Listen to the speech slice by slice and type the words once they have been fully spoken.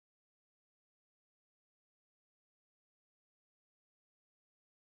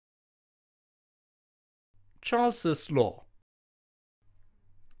Charles's law.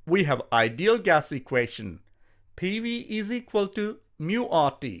 We have ideal gas equation PV is equal to mu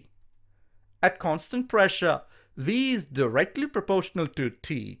RT. At constant pressure, V is directly proportional to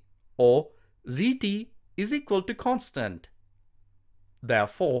T, or Vt is equal to constant.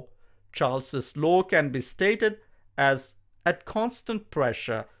 Therefore, Charles's law can be stated as at constant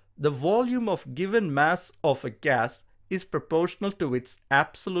pressure, the volume of given mass of a gas is proportional to its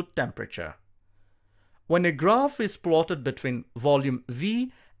absolute temperature. When a graph is plotted between volume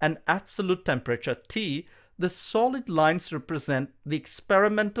V and absolute temperature T, the solid lines represent the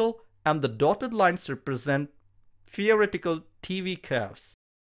experimental and the dotted lines represent theoretical TV curves.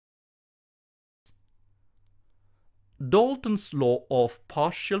 Dalton's law of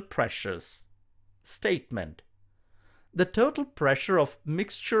partial pressures. Statement: the total pressure of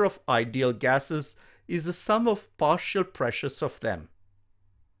mixture of ideal gases is the sum of partial pressures of them.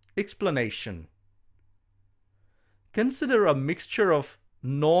 Explanation: consider a mixture of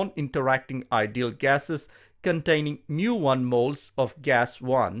non-interacting ideal gases containing mu1 moles of gas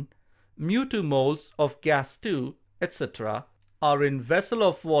 1, mu2 moles of gas 2, etc. are in vessel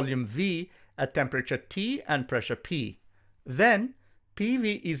of volume V at temperature T and pressure P. Then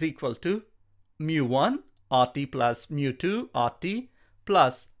PV is equal to mu1 RT plus mu2 RT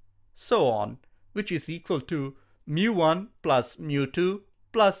plus so on, which is equal to mu1 plus mu2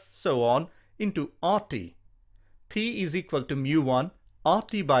 plus so on into RT. P is equal to mu1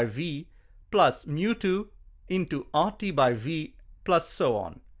 RT by V plus mu2 into RT by V plus so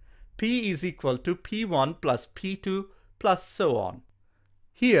on. P is equal to P1 plus P2 plus so on.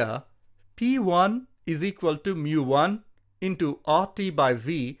 Here, P1 is equal to mu1 into RT by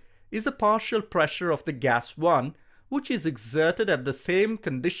V is the partial pressure of the gas 1, which is exerted at the same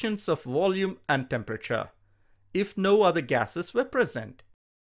conditions of volume and temperature, if no other gases were present.